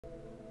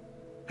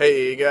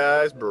Hey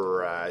guys,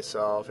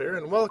 Brysolf here,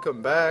 and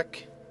welcome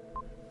back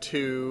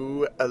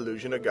to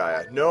Illusion of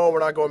Gaia. No, we're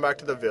not going back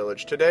to the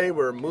village. Today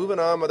we're moving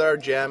on with our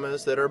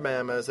jammas that are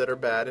mammas that are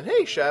bad. And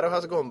hey, Shadow,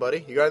 how's it going,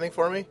 buddy? You got anything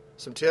for me?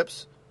 Some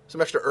tips? Some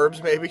extra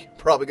herbs, maybe?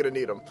 Probably gonna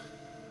need them.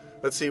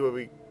 Let's see what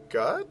we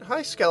got.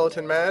 Hi,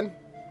 Skeleton Man.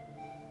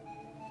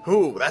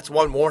 Ooh, that's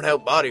one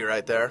worn-out body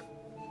right there.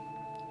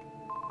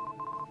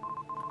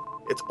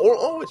 It's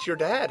your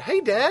dad.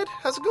 Hey, Dad,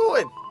 how's it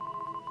going?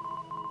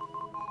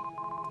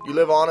 You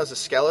live on as a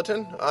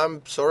skeleton?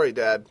 I'm sorry,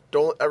 Dad.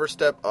 Don't ever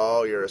step...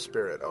 Oh, you're a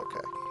spirit.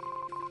 Okay.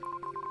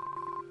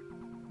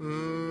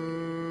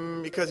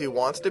 Because he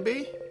wants to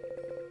be?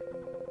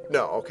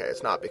 No, okay,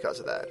 it's not because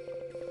of that.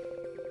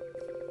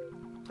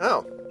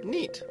 Oh,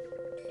 neat.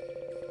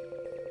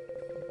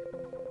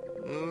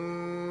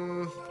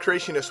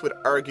 Creationists would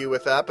argue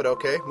with that, but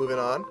okay, moving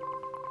on.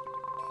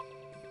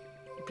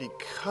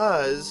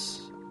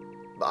 Because...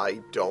 I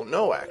don't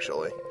know,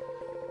 actually.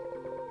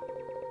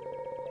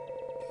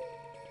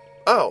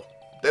 Oh,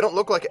 they don't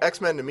look like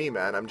X-Men to me,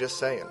 man. I'm just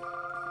saying.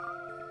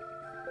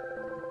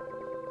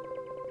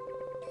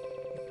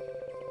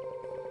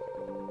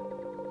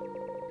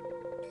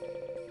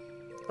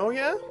 Oh,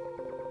 yeah?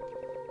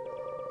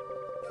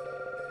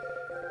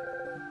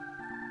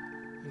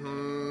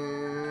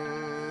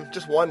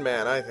 Just one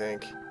man, I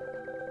think.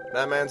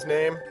 That man's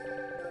name?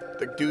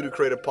 The dude who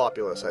created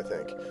Populous, I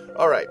think.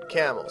 Alright,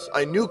 camels.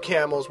 I knew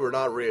camels were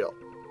not real.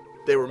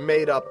 They were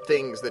made up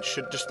things that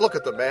should... Just look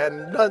at them,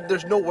 man.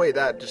 There's no way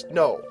that... Just...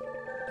 No.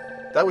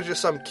 That was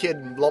just some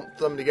kid lumped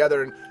them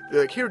together and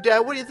they're like, here, Dad,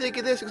 what do you think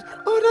of this? He goes,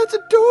 oh, that's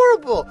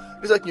adorable.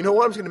 He's like, you know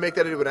what? I'm just going to make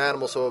that into an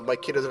animal so my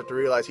kid doesn't have to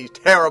realize he's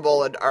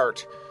terrible at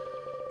art.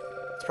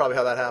 That's probably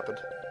how that happened.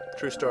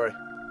 True story.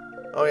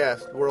 Oh, yeah.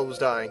 The world was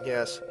dying.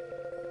 Yes.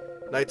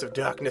 Nights of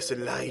darkness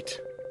and light.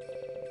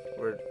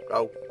 We're...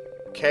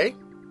 Okay.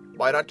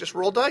 Why not just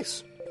roll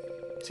dice?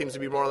 Seems to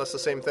be more or less the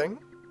same thing.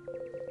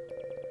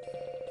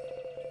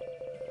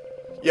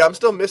 Yeah, I'm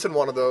still missing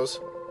one of those.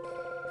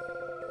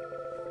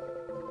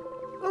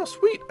 Oh,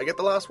 sweet. I get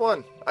the last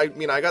one. I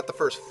mean, I got the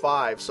first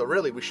 5, so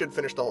really, we should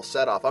finish the whole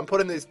set off. I'm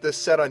putting this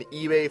set on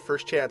eBay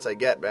first chance I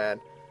get, man.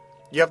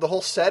 You have the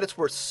whole set, it's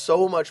worth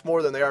so much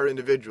more than they are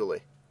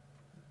individually.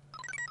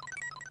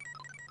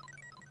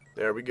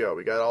 There we go.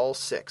 We got all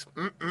 6.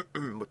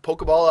 With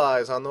Pokeball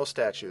eyes on those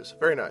statues.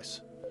 Very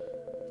nice.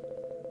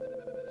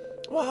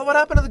 Well, what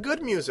happened to the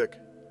good music?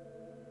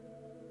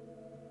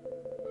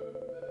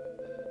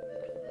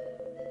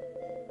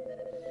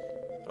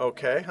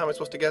 Okay, how am I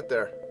supposed to get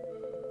there?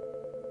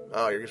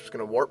 Oh, you're just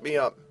going to warp me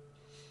up.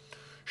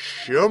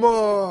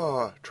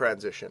 Shimmer!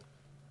 Transition.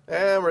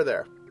 And we're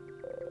there.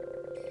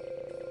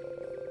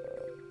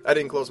 I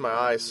didn't close my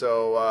eyes,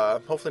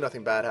 so hopefully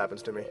nothing bad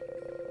happens to me.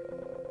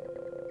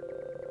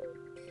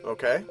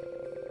 Okay.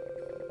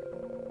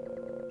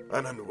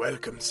 An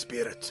unwelcome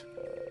spirit.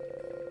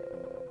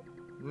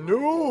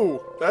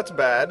 No! That's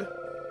bad.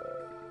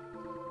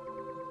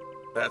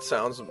 That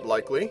sounds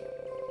likely.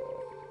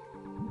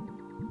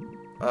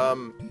 I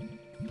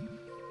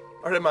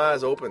had my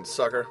eyes open,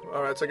 sucker.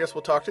 Alright, so I guess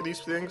we'll talk to these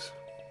things.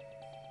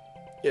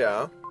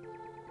 Yeah.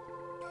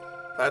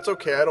 That's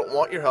okay, I don't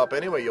want your help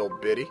anyway, you old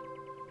biddy.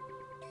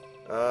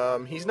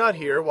 He's not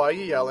here, why are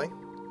you yelling?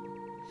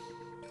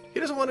 He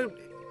doesn't want to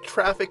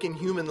traffic in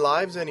human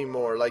lives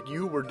anymore, like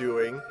you were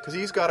doing, because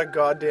he's got a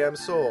goddamn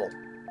soul.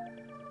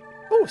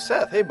 Oh,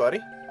 Seth, hey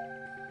buddy.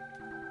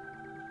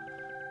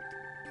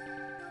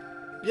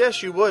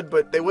 Yes, you would,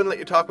 but they wouldn't let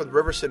you talk with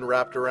Riverson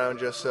wrapped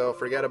around you, so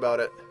forget about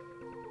it.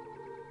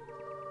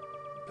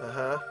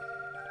 Uh-huh.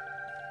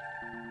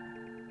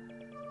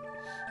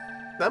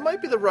 That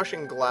might be the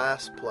Russian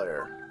glass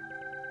player.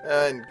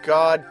 And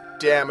god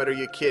damn it, are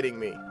you kidding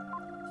me?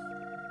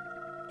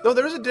 No,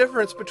 there's a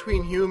difference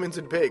between humans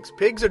and pigs.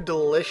 Pigs are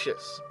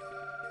delicious.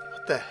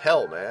 What the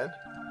hell, man?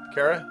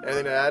 Kara,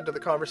 anything to add to the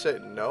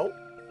conversation? No?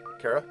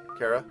 Kara?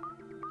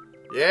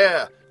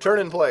 Yeah! Turn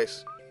in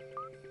place.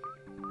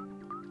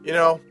 You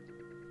know,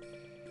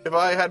 if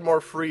I had more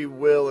free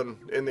will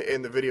in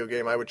the video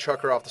game, I would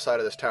chuck her off the side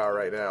of this tower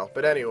right now.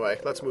 But anyway,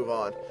 let's move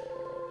on.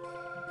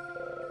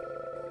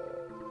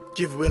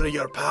 Give Willow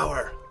your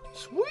power.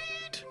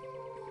 Sweet!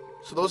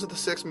 So those are the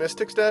 6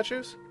 Mystic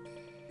statues?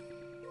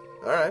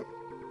 Alright.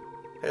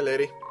 Hey,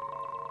 lady.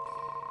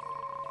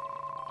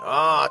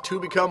 Ah,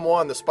 2 become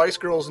 1. The Spice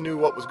Girls knew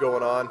what was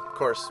going on. Of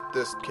course,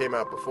 this came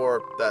out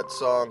before that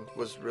song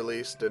was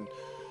released, and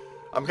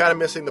I'm kind of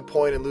missing the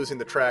point and losing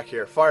the track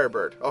here.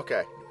 Firebird.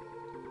 Okay.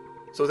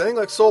 So with anything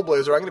like Soul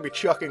Blazer, I'm going to be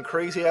chucking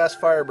crazy-ass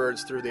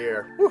Firebirds through the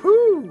air.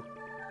 Woohoo!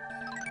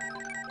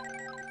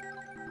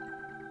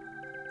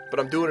 But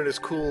I'm doing it as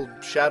cool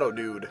Shadow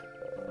Dude.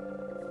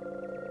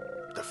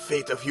 The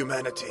fate of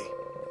humanity.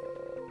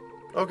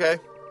 Okay.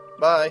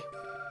 Bye.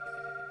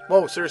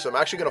 Whoa, seriously, I'm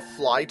actually going to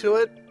fly to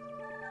it?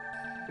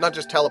 Not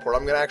just teleport,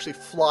 I'm going to actually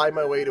fly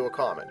my way to a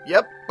comet.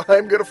 Yep,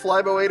 I'm going to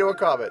fly my way to a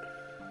comet.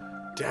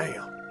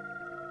 Damn.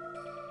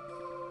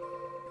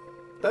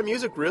 That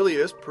music really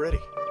is pretty.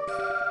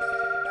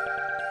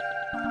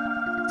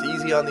 It's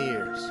easy on the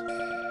ears.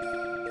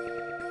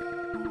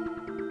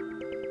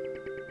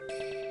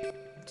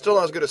 Still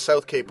not as good as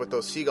South Cape with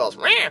those seagulls.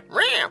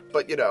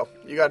 But, you know,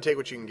 you gotta take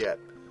what you can get.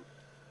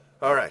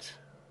 Alright.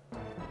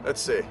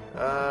 Let's see.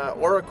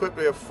 Aura equipped,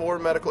 we have 4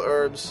 medical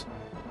herbs.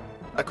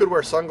 I could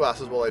wear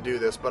sunglasses while I do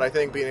this, but I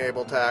think being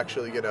able to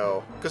actually, you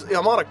know... Because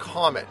I'm on a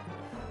comet.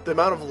 The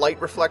amount of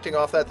light reflecting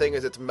off that thing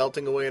as it's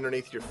melting away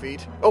underneath your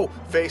feet. Oh,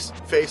 face,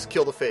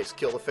 kill the face,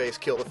 kill the face,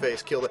 kill the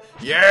face, kill the...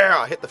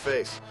 Yeah! Hit the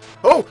face.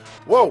 Oh!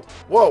 Whoa!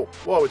 Whoa!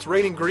 Whoa! It's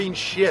raining green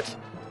shit.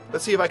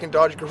 Let's see if I can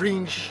dodge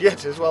green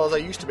shit as well as I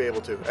used to be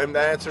able to. And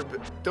the answer...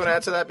 Don't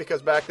answer that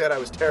because back then I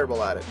was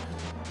terrible at it.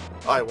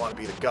 I want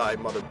to be the guy,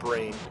 Mother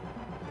Brain.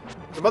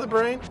 Is it Mother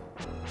Brain?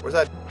 Or is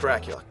that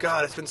Dracula?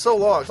 God, it's been so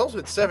long. It's almost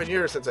been 7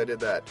 years since I did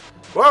that.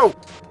 Whoa!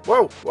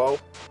 Whoa! Whoa!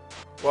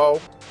 Whoa!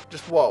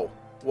 Just whoa.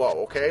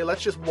 Whoa, okay?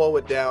 Let's just whoa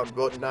it down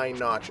about 9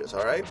 notches,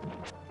 alright?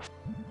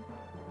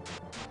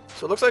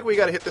 So it looks like we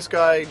gotta hit this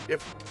guy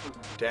if...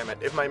 Damn it.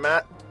 If my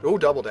math... Oh,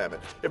 double damn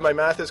it. If my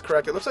math is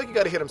correct, it looks like you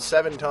gotta hit him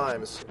 7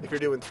 times if you're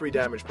doing 3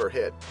 damage per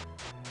hit.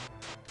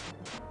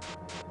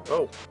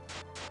 Oh.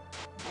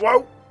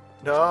 Whoa!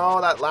 No,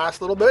 that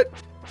last little bit.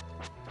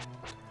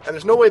 And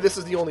there's no way this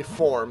is the only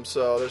form,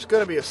 so there's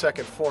gonna be a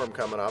second form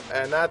coming up,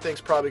 and that thing's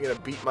probably gonna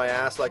beat my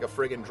ass like a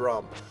friggin'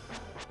 drum.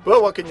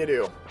 But what can you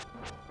do?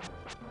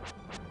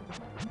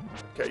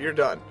 Okay, you're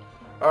done.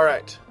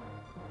 Alright.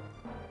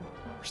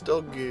 We're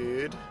still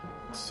good.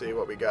 Let's see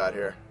what we got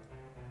here.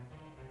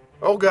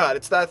 Oh god,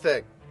 it's that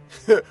thing.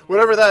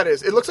 Whatever that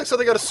is. It looks like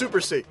something out of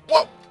Super C.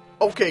 Whoa!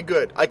 Okay,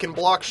 good. I can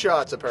block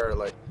shots,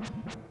 apparently.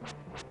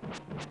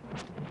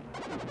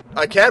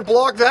 I can't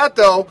block that,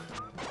 though!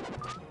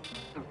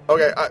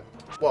 Okay,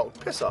 whoa,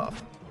 piss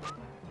off.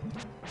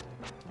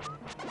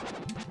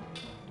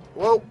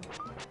 Whoa.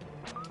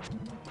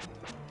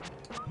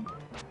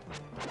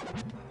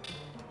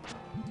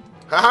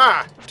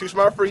 Haha! Too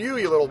smart for you,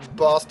 you little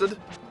bastard.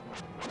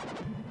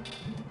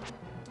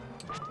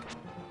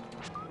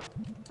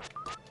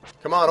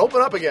 Come on,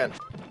 open up again.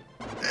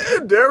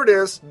 There it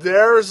is.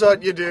 There's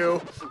what you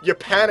do. You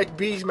panic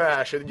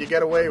B-smash and you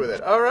get away with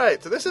it.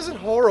 Alright, so this isn't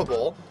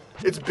horrible.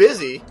 It's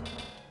busy.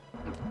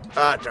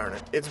 Ah, darn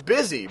it. It's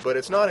busy, but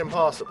it's not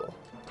impossible.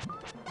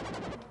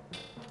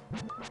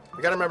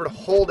 I gotta remember to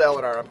hold L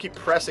and R. I keep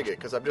pressing it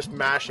because I'm just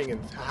mashing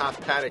in half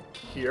panic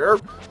here.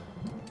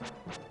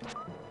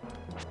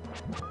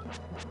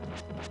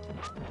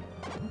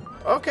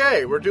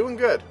 Okay, we're doing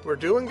good. We're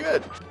doing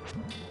good.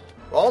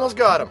 Almost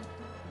got him.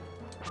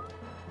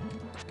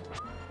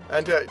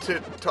 And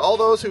to all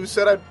those who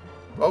said I'd...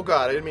 Oh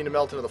god, I didn't mean to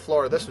melt into the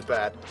floor. This was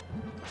bad.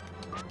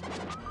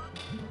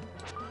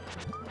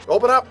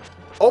 Open up!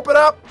 Open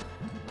up!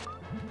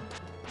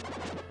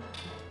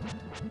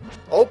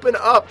 Open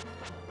up!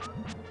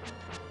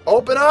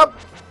 Open up!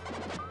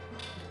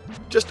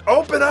 Just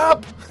open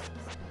up!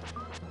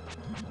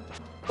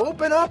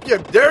 Open up, you...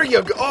 There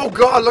you go! Oh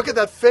god, look at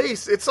that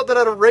face! It's something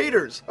out of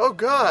Raiders! Oh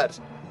god!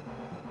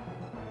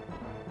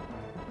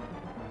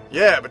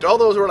 Yeah, but to all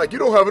those who are like, you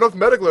don't have enough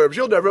medical herbs,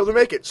 you'll never be able to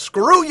make it.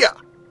 Screw ya!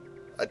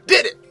 I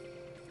did it!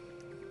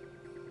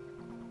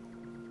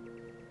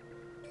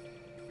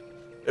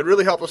 It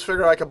really helped us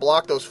figure out I could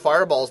block those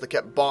fireballs that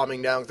kept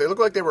bombing down. They looked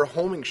like they were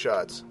homing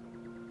shots.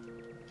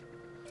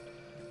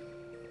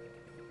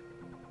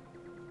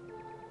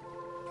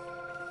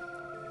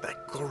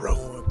 That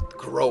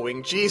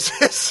growing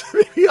Jesus.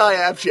 Maybe I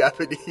am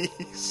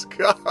Japanese.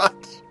 God.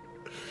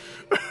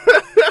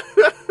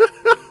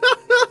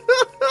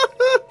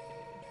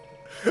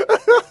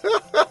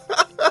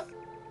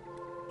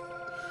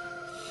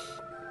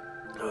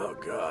 Oh,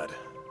 God.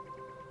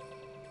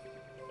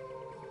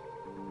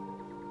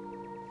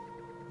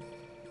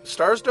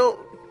 Stars don't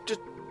just...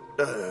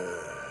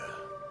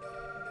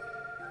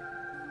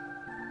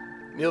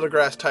 Neil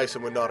deGrasse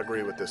Tyson would not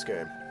agree with this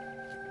game.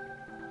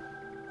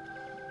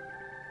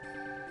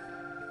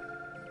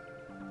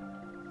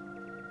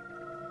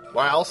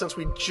 Well, since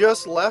we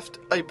just left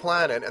a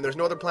planet and there's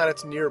no other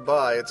planets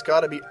nearby, it's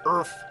gotta be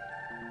Earth.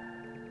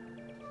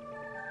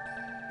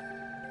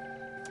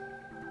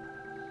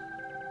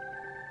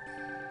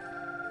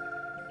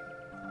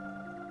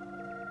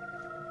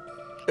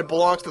 It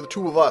belongs to the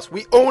two of us.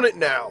 We own it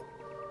now.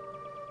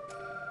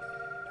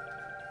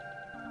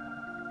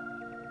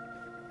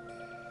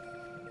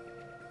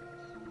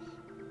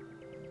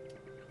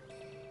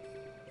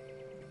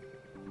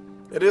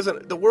 It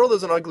isn't. The world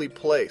is an ugly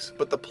place,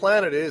 but the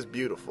planet is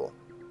beautiful.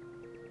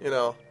 You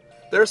know,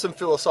 there's some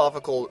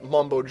philosophical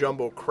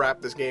mumbo-jumbo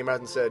crap this game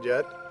hasn't said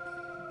yet.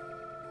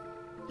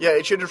 Yeah,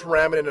 it should just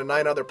ram it into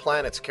 9 other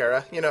planets,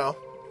 Kara. You know,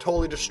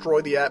 totally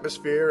destroy the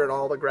atmosphere and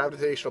all the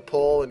gravitational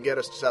pull and get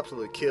us just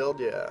absolutely killed.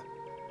 Yeah.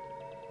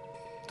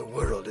 The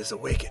world is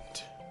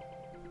awakened.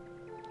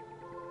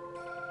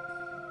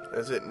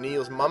 Is it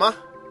Neil's mama?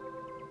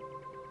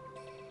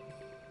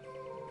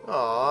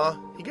 Aw,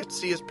 he gets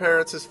to see his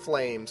parents as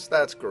flames.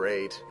 That's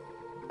great.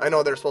 I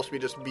know they're supposed to be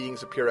just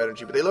beings of pure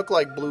energy, but they look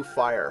like blue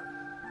fire.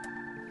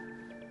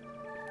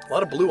 A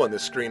lot of blue on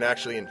this screen,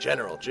 actually, in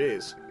general.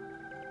 Jeez.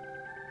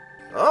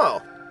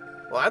 Oh,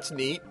 well, that's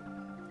neat.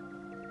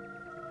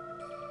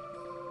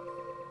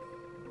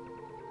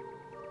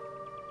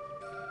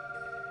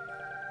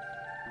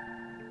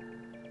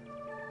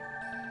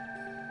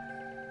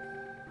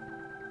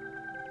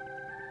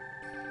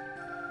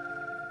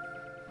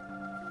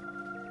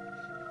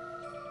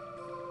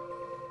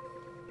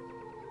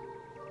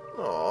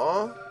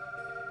 Aww.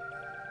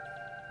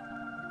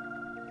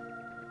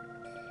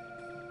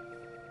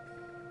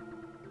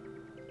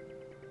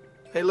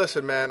 Hey,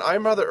 listen, man. I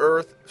Mother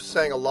Earth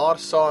sang a lot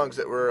of songs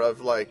that were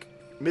of, like,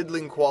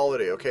 middling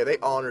quality, okay? They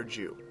honored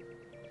you.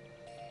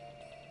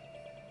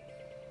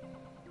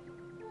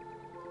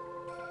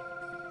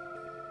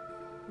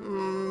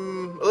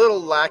 A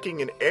little lacking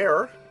in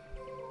air.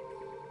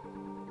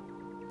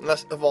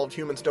 Unless evolved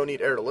humans don't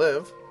need air to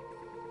live.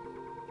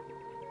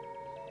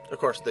 Of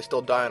course, they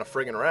still die on a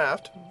friggin'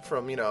 raft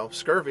from, you know,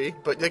 scurvy,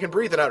 but they can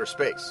breathe in outer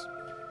space.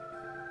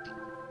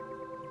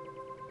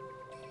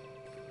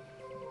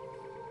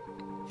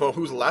 Well,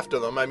 who's left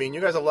of them? I mean,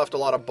 you guys have left a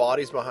lot of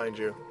bodies behind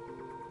you.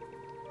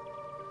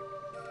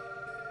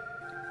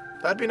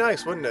 That'd be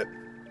nice, wouldn't it?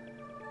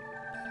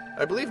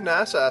 I believe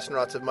NASA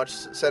astronauts have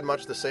said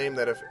much the same,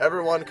 that if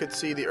everyone could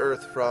see the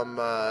Earth from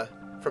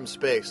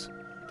space,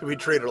 that we'd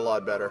treat it a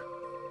lot better.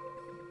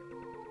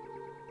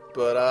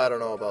 But I don't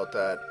know about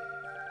that.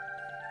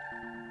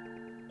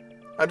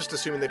 I'm just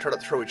assuming they try to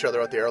throw each other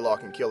out the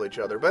airlock and kill each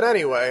other. But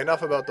anyway,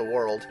 enough about the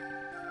world.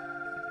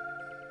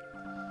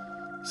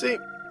 See,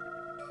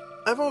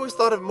 I've always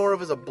thought of more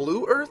of as a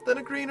blue Earth than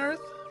a green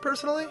Earth,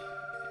 personally.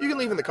 You can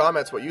leave in the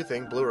comments what you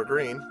think, blue or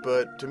green,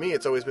 but to me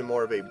it's always been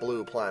more of a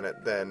blue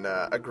planet than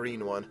a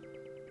green one.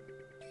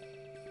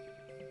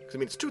 Because, I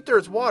mean, it's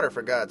 2/3 water,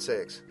 for God's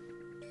sakes.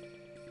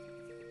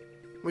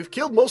 We've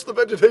killed most of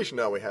the vegetation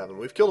now, we haven't.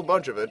 We've killed a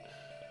bunch of it.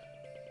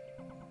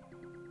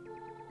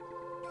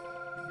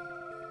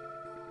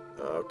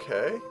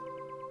 Okay.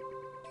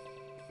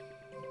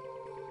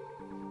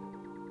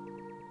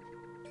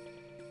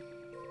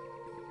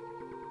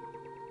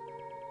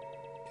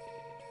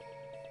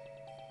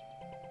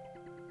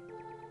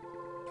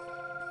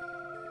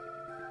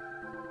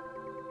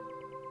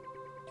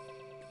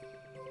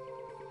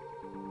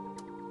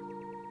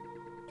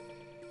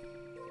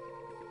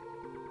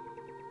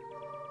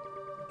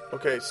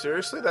 Okay,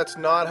 seriously? That's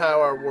not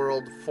how our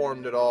world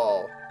formed at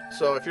all.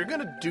 So if you're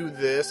gonna do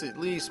this, at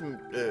least...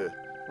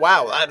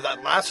 wow,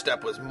 that last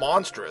step was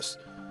monstrous.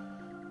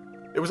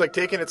 It was like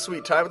taking its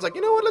sweet time. It's like,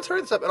 you know what, let's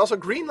hurry this up. And also,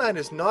 Greenland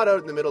is not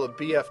out in the middle of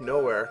BF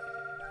nowhere.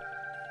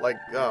 Like,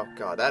 oh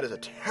god, that is a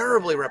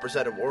terribly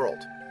represented world.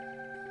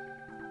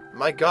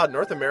 My god,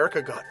 North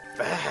America got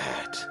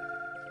fat.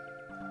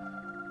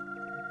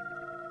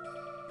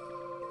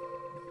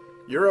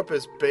 Europe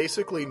is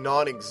basically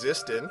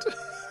non-existent.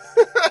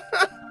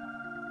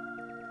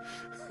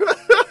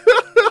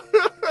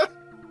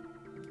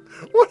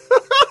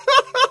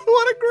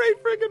 What a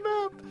great freaking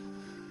map!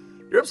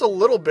 Europe's a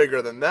little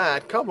bigger than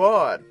that. Come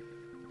on.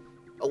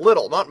 A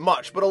little, not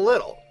much, but a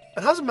little.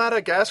 And how does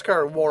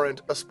Madagascar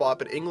warrant a spot,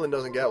 but England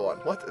doesn't get one?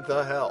 What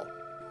the hell?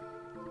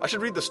 I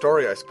should read the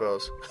story, I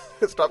suppose.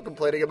 Stop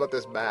complaining about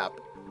this map.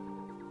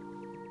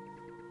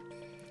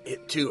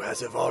 It too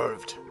has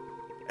evolved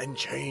and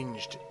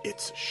changed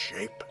its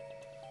shape.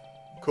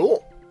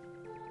 Cool.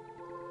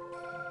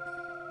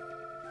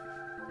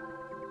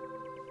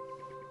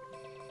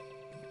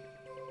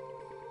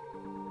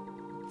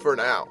 For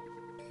now.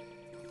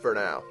 For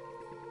now.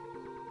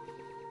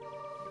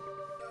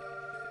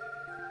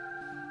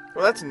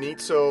 Well, that's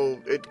neat.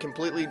 So it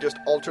completely just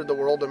altered the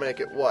world to make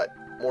it what?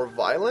 More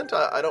violent?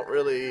 I don't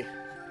really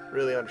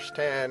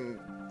understand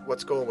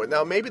what's going on.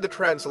 Now, maybe the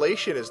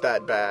translation is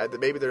that bad, that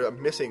maybe they're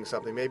missing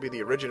something. Maybe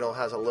the original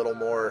has a little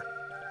more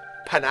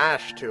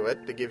panache to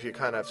it to give you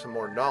kind of some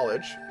more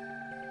knowledge.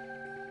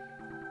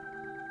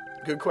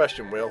 Good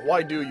question, Will.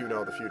 Why do you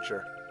know the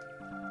future?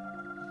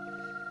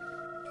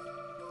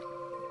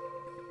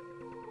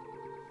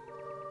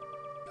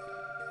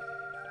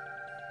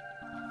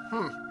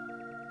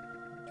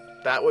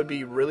 That would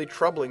be really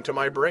troubling to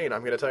my brain, I'm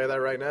going to tell you that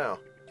right now.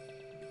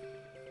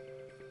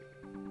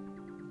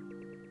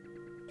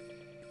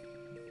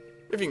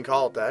 If you can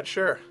call it that,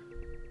 sure.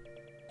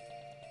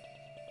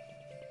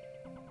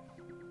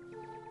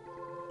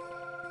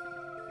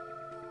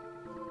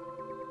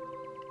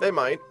 They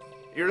might.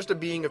 You're just a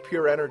being of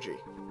pure energy.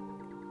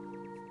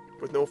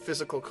 With no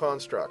physical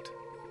construct.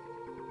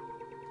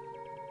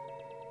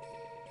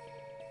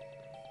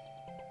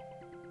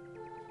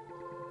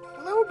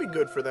 Well, that would be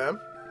good for them.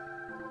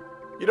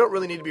 You don't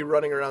really need to be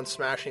running around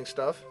smashing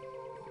stuff.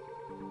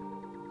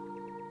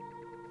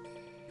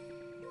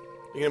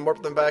 You gonna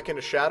warp them back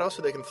into shadow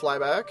so they can fly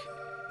back?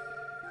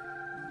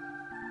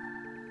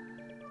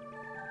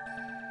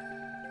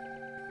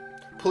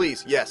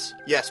 Please, yes,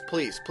 yes,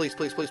 please, please,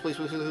 please, please, please,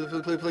 please, please,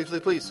 please, please, please,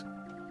 please, please.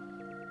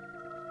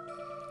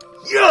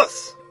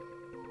 Yes!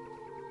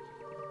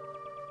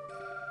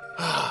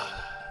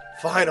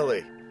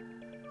 Finally.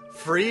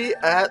 Free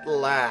at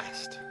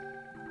last.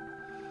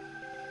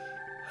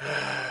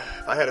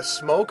 If I had a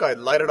smoke, I'd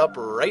light it up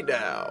right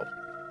now.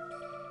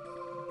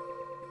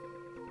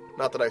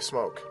 Not that I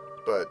smoke,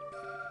 but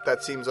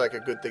that seems like a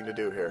good thing to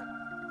do here.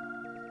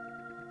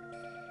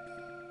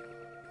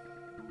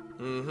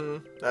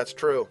 That's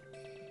true.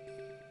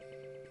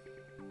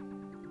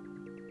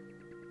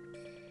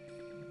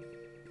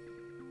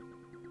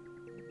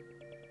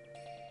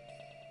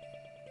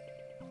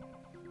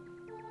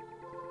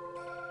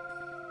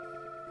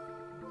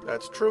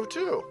 That's true,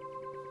 too.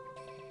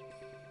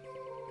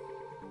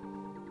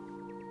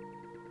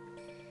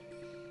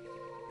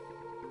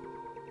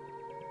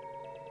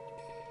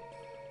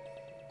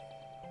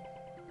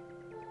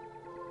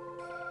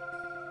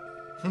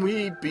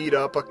 We beat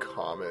up a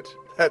comet.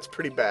 That's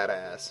pretty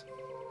badass.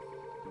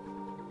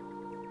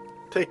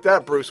 Take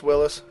that, Bruce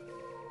Willis.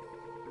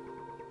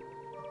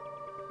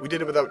 We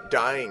did it without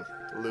dying,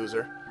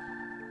 loser.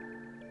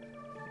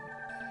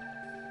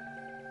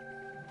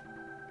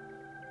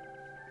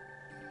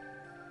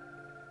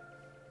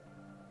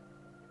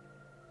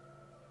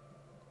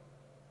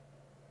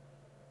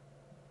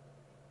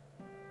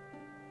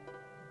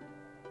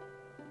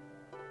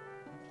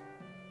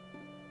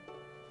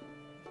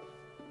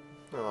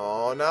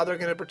 Oh, now they're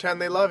going to pretend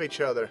they love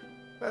each other.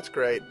 That's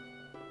great.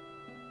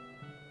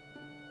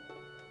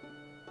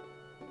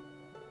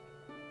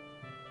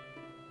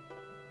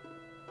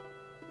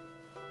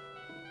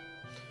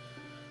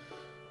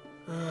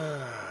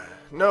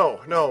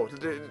 No.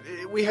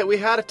 We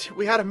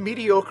had a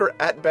mediocre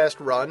at best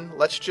run.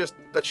 Let's just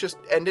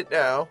end it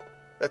now.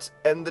 Let's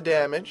end the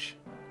damage.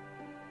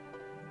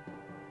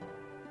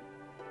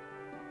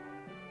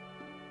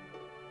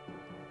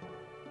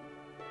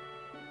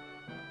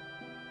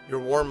 Your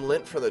warm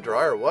lint from the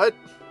dryer. What?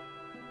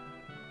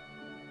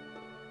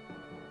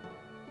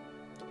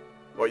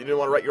 What, you didn't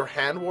want to write your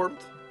hand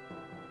warmth?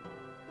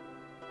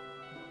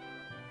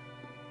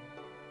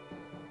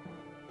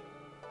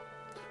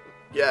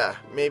 Yeah,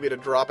 maybe to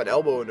drop an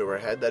elbow into her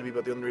head. That'd be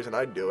about the only reason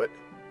I'd do it.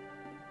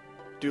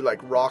 Do like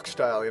rock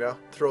style, you know?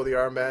 Throw the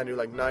armband, do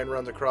like 9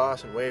 runs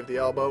across and wave the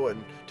elbow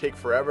and take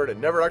forever to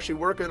never actually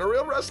work in a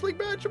real wrestling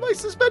match. My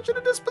suspension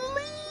of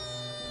disbelief!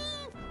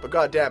 But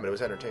goddamn it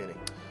was entertaining.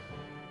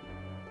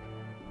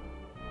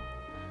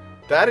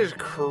 That is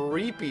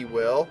creepy,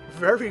 Will.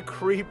 Very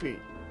creepy.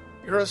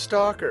 You're a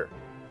stalker.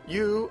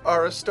 You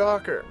are a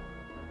stalker.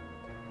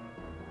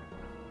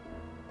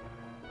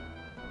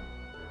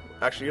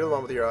 Actually, you're the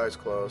one with your eyes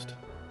closed.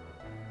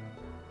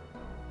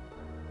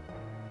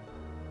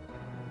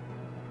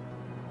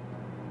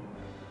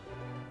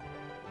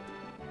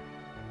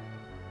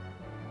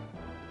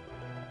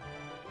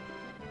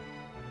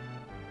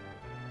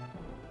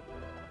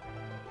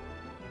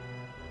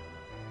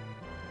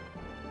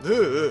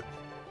 Ugh.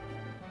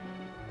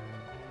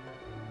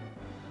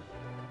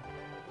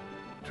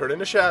 Turn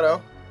into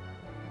Shadow.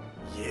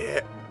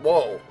 Yeah.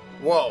 Whoa.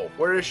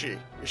 Where is she?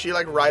 Is she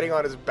like riding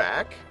on his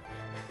back?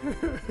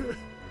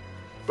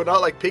 But not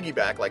like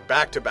piggyback, like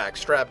back to back,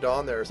 strapped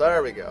on there. So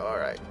there we go.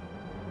 Alright.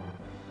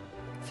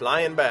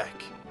 Flying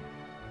back.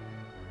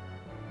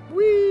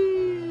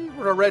 Whee!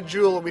 We're a red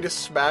jewel and we just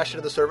smash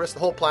into the surface. The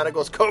whole planet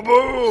goes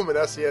kaboom! And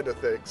that's the end of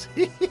things.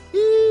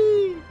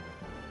 And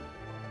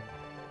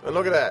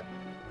look at that.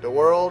 The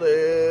world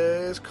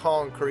is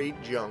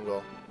concrete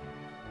jungle.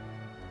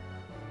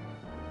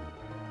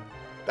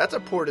 That's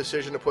a poor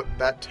decision to put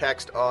that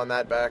text on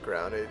that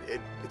background. It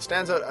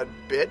stands out a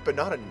bit, but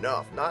not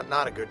enough.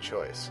 Not a good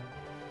choice.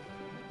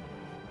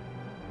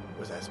 It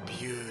was as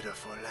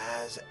beautiful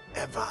as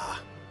ever.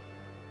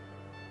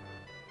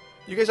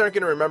 You guys aren't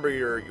going to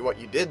remember what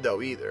you did,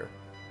 though, either.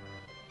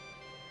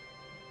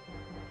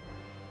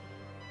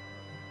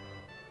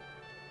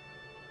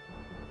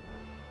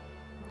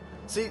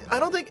 See, I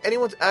don't think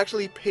anyone's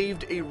actually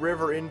paved a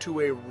river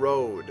into a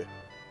road.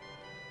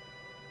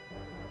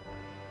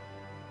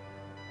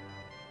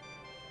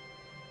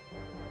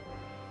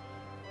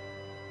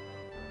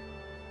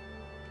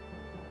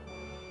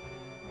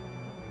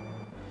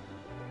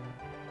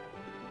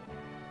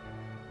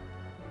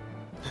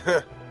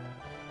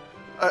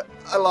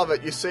 I love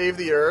it. You save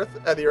the Earth,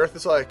 and the Earth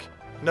is like,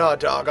 nah,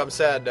 dog, I'm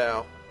sad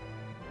now.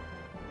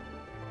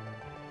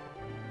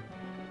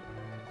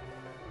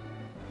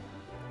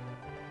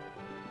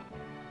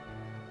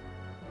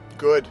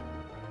 Good.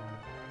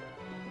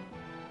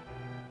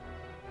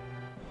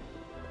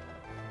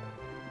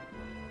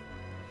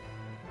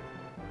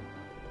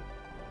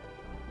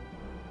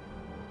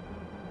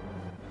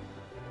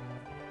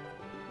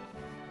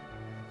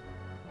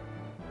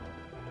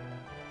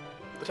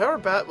 The Tower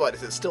of Babel, what,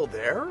 is it still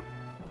there?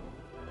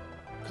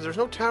 Because there's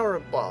no Tower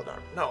of... Well,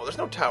 no, there's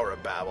no Tower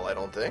of Babel, I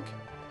don't think.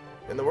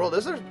 In the world,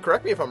 is there?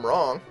 Correct me if I'm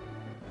wrong.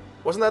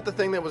 Wasn't that the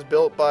thing that was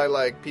built by,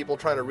 like, people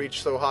trying to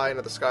reach so high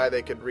into the sky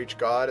they could reach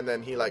God, and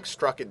then he, like,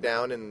 struck it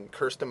down and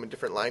cursed them in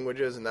different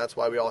languages, and that's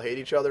why we all hate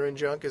each other in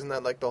junk? Isn't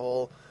that, like, the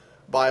whole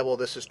Bible,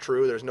 this is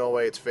true, there's no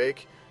way it's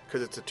fake?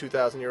 Because it's a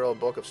 2,000-year-old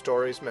book of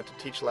stories meant to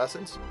teach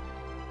lessons?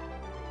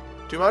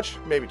 Too much?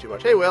 Maybe too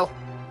much. Hey, Will.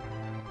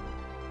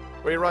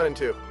 Where are you running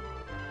to?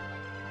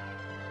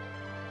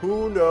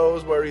 Who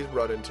knows where he's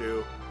running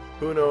to?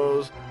 Who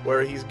knows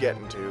where he's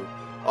getting to?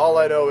 All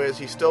I know is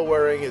he's still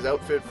wearing his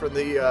outfit from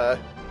the,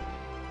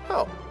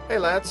 Oh, hey,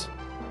 Lance.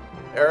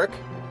 Eric.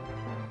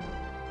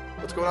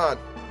 What's going on?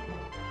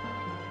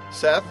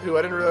 Seth, who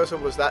I didn't realize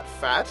was that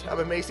fat. I'm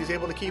amazed he's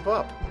able to keep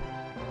up.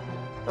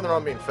 Nothing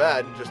wrong being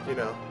fat, just, you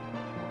know,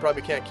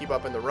 probably can't keep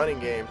up in the running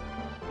game.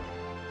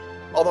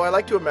 Although I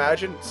like to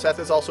imagine Seth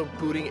is also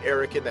booting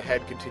Eric in the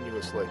head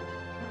continuously.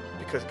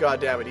 Because,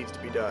 goddamn, it needs to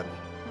be done.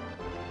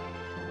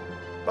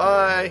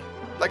 Bye.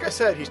 Like I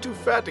said, he's too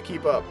fat to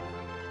keep up.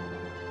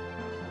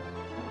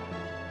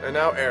 And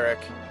now Eric.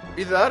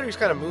 Either that or he's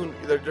kind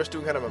of they're just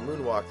doing kind of a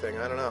moonwalk thing.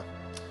 I don't know.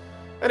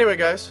 Anyway,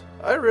 guys,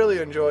 I really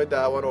enjoyed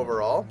that one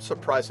overall,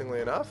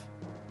 surprisingly enough.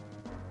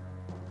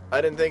 I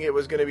didn't think it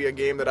was going to be a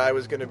game that I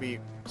was going to be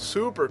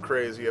super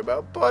crazy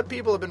about, but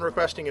people have been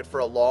requesting it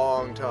for a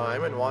long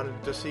time and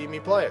wanted to see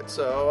me play it,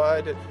 so I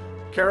did.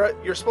 Kara,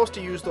 you're supposed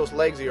to use those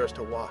legs of yours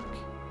to walk.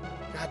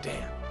 God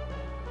damn.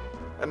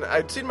 And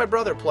I'd seen my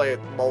brother play it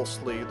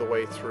mostly the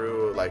way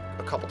through, like,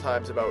 a couple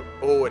times about,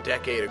 a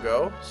decade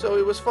ago, so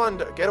it was fun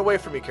to get away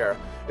from me, Kara.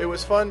 It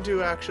was fun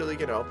to actually,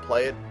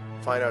 play it,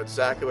 find out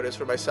exactly what it is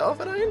for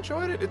myself, and I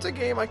enjoyed it. It's a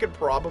game I could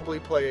probably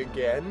play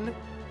again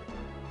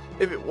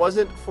if it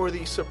wasn't for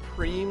the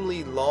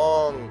supremely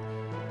long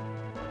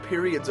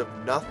periods of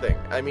nothing.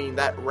 I mean,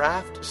 that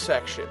raft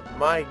section,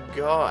 my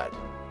god,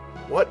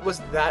 what was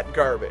that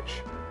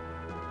garbage?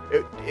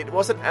 It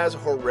wasn't as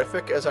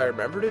horrific as I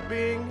remembered it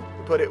being,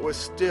 but it was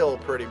still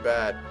pretty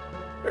bad.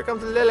 Here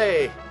comes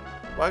Lily.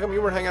 Why come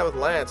you weren't hanging out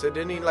with Lance?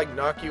 Didn't he,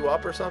 knock you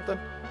up or something?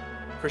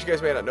 Of course, you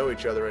guys may not know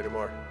each other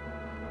anymore.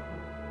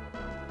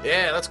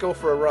 Yeah, let's go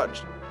for a run.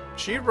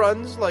 She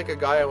runs like a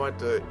guy I went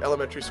to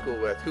elementary school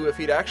with, who if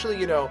he'd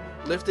actually,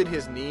 lifted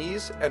his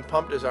knees and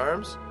pumped his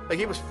arms,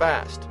 he was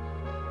fast.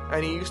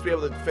 And he used to be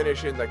able to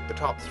finish in, the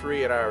top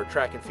 3 in our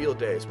track and field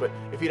days. But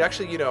if he'd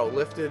actually,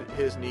 lifted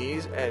his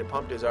knees and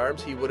pumped his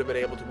arms, he would have been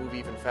able to move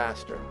even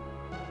faster.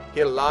 He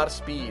had a lot of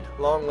speed,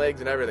 long legs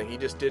and everything. He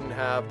just didn't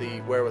have the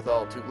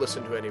wherewithal to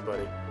listen to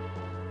anybody.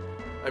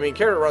 I mean,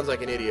 Kara runs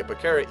like an idiot, but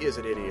Kara is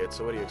an idiot,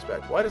 so what do you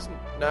expect? Why doesn't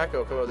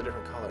Nako come out with a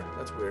different color?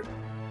 That's weird.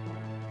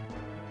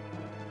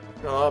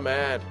 Oh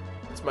man,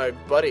 it's my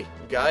buddy,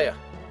 Gaia.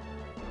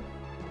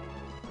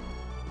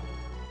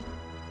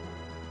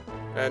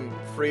 And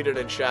Frieden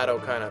and Shadow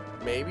kind of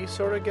maybe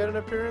sort of get an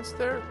appearance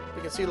there.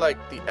 You can see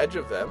the edge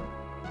of them.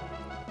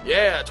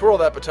 Yeah, twirl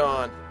that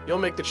baton. You'll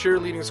make the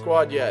cheerleading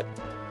squad yet.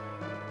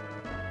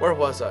 Where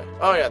was I?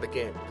 Oh yeah, the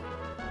game.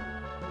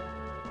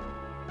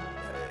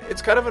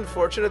 It's kind of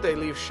unfortunate they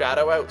leave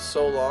Shadow out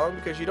so long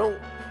because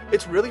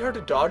it's really hard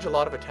to dodge a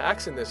lot of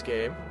attacks in this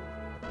game.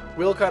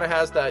 Will kind of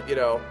has that,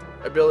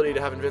 ability to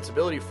have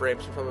invincibility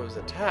frames from some of his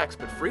attacks,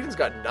 but Frieden's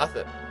got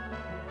nothing.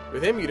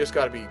 With him, you just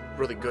got to be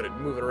really good at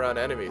moving around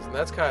enemies, and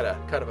that's kind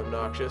of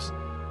obnoxious.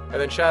 And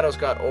then Shadow's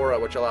got Aura,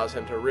 which allows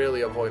him to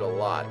really avoid a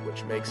lot,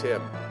 which makes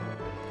him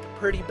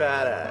pretty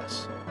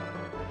badass.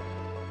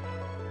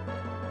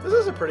 This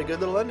is a pretty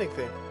good little ending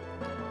theme.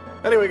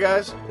 Anyway,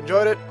 guys,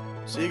 enjoyed it.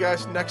 See you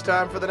guys next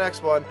time for the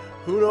next one.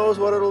 Who knows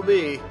what it'll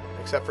be,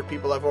 except for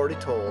people I've already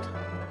told.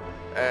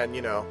 And,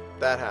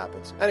 that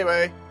happens.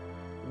 Anyway,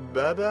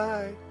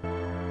 bye-bye.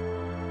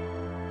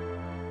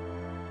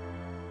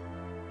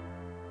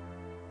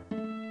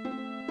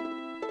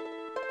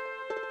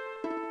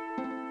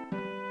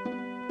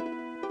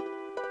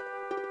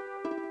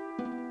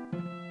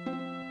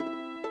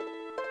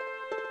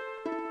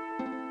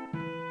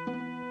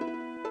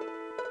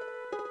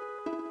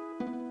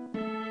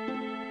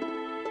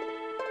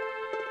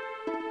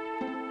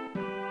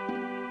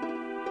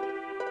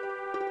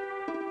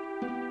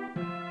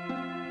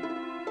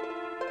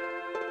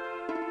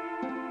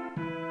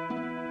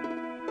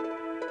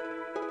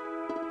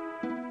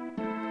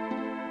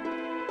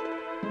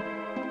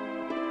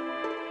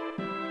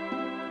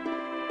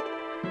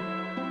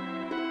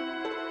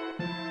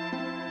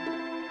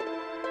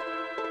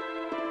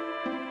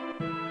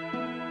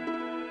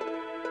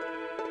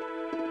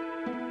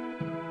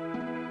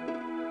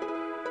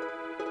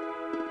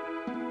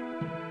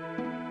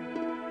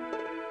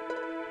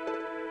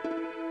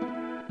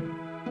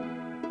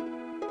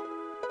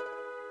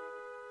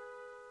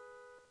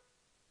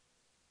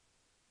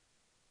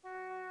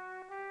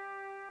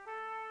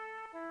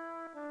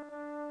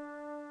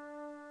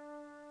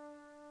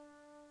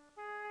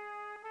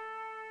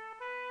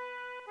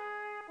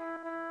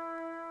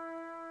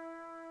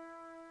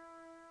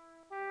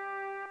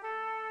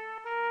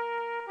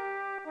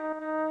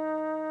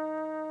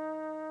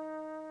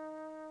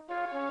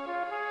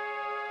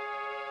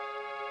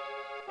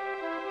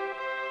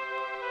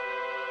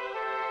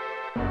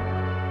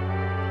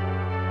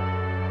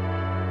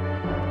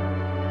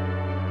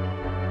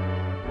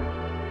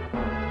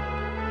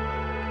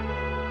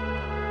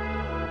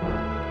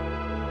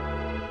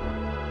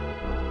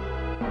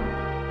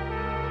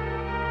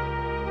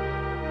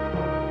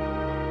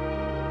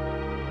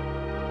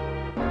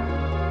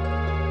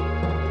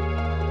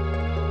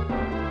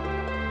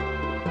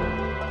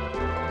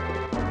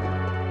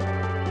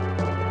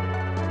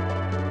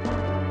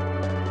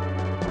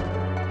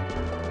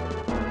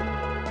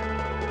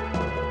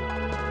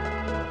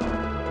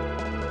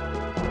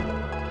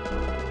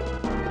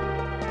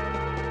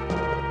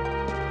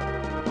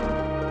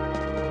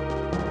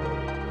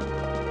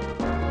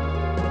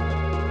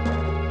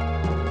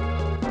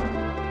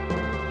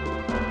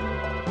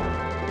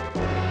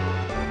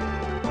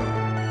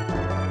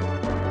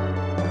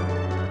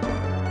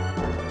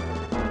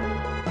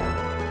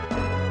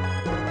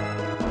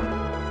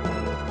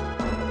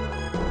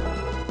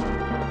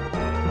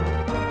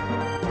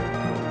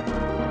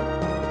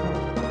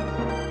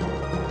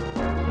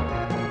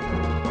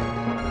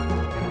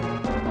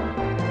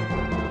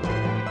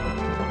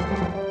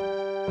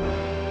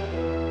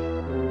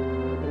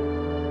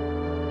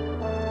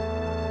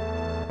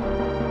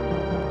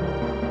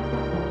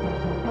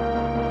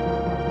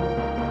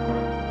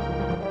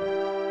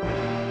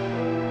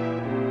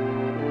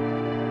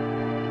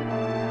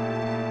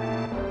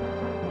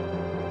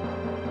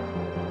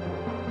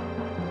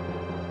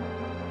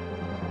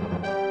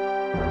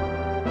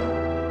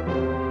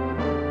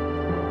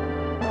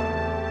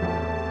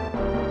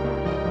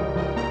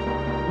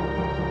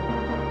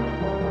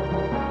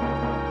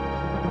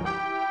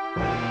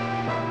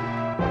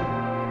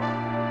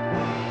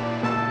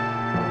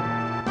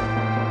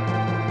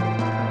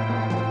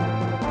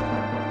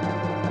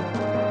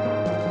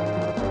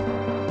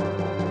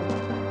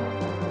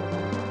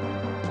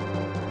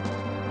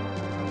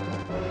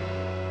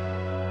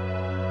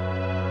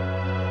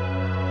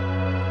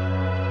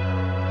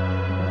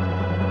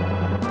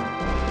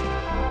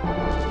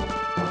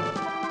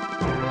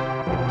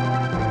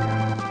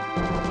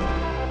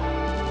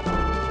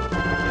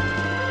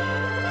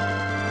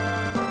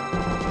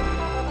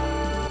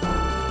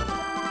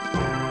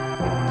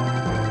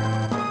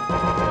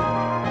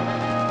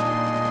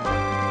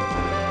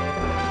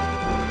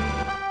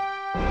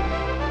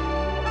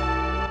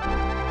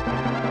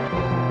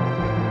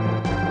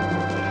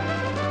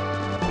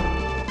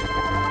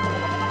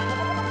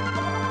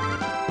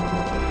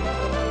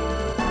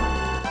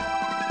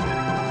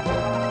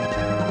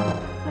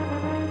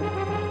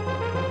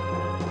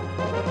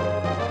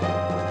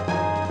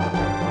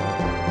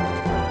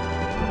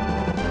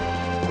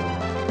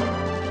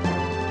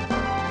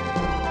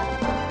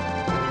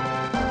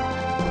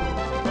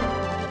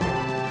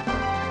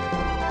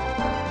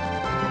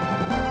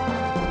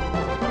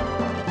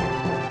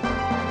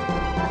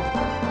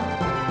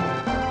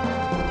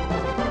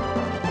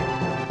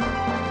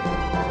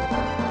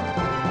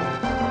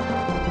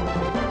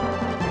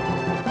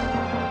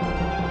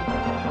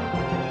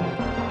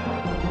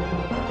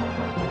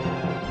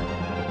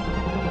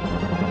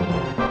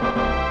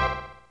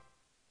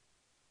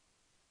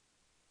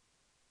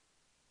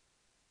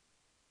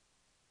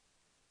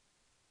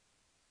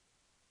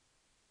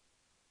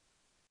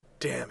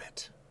 Damn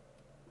it.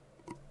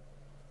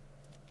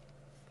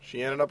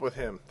 She ended up with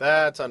him.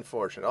 That's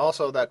unfortunate.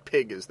 Also, that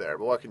pig is there,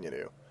 but what can you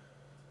do?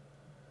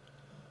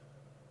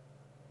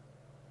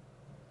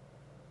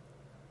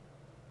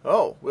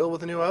 Oh, Will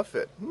with a new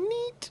outfit.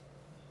 Neat.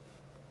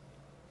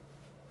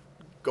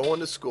 Going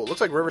to school.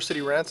 Looks like River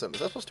City Ransom. Is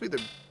that supposed to be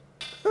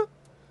the...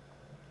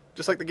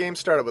 Just like the game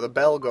started with a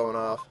bell going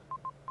off.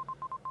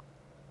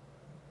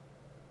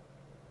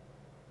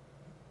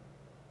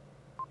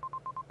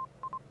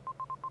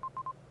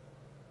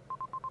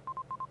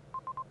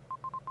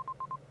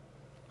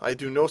 I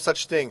do no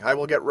such thing. I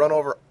will get run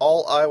over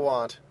all I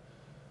want.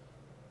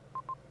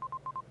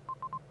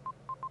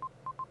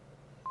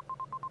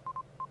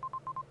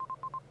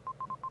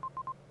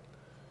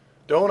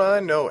 Don't I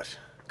know it?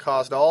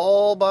 Caused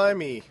all by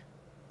me.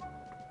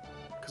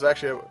 Because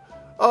actually...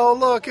 Oh,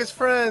 look, his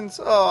friends.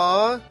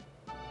 Aww.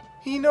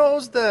 He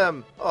knows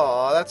them.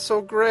 Aw, that's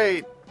so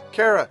great.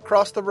 Kara,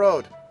 cross the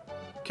road.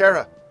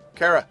 Kara,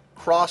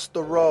 cross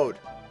the road.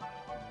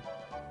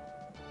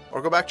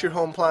 Or go back to your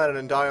home planet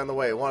and die on the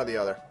way, one or the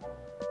other.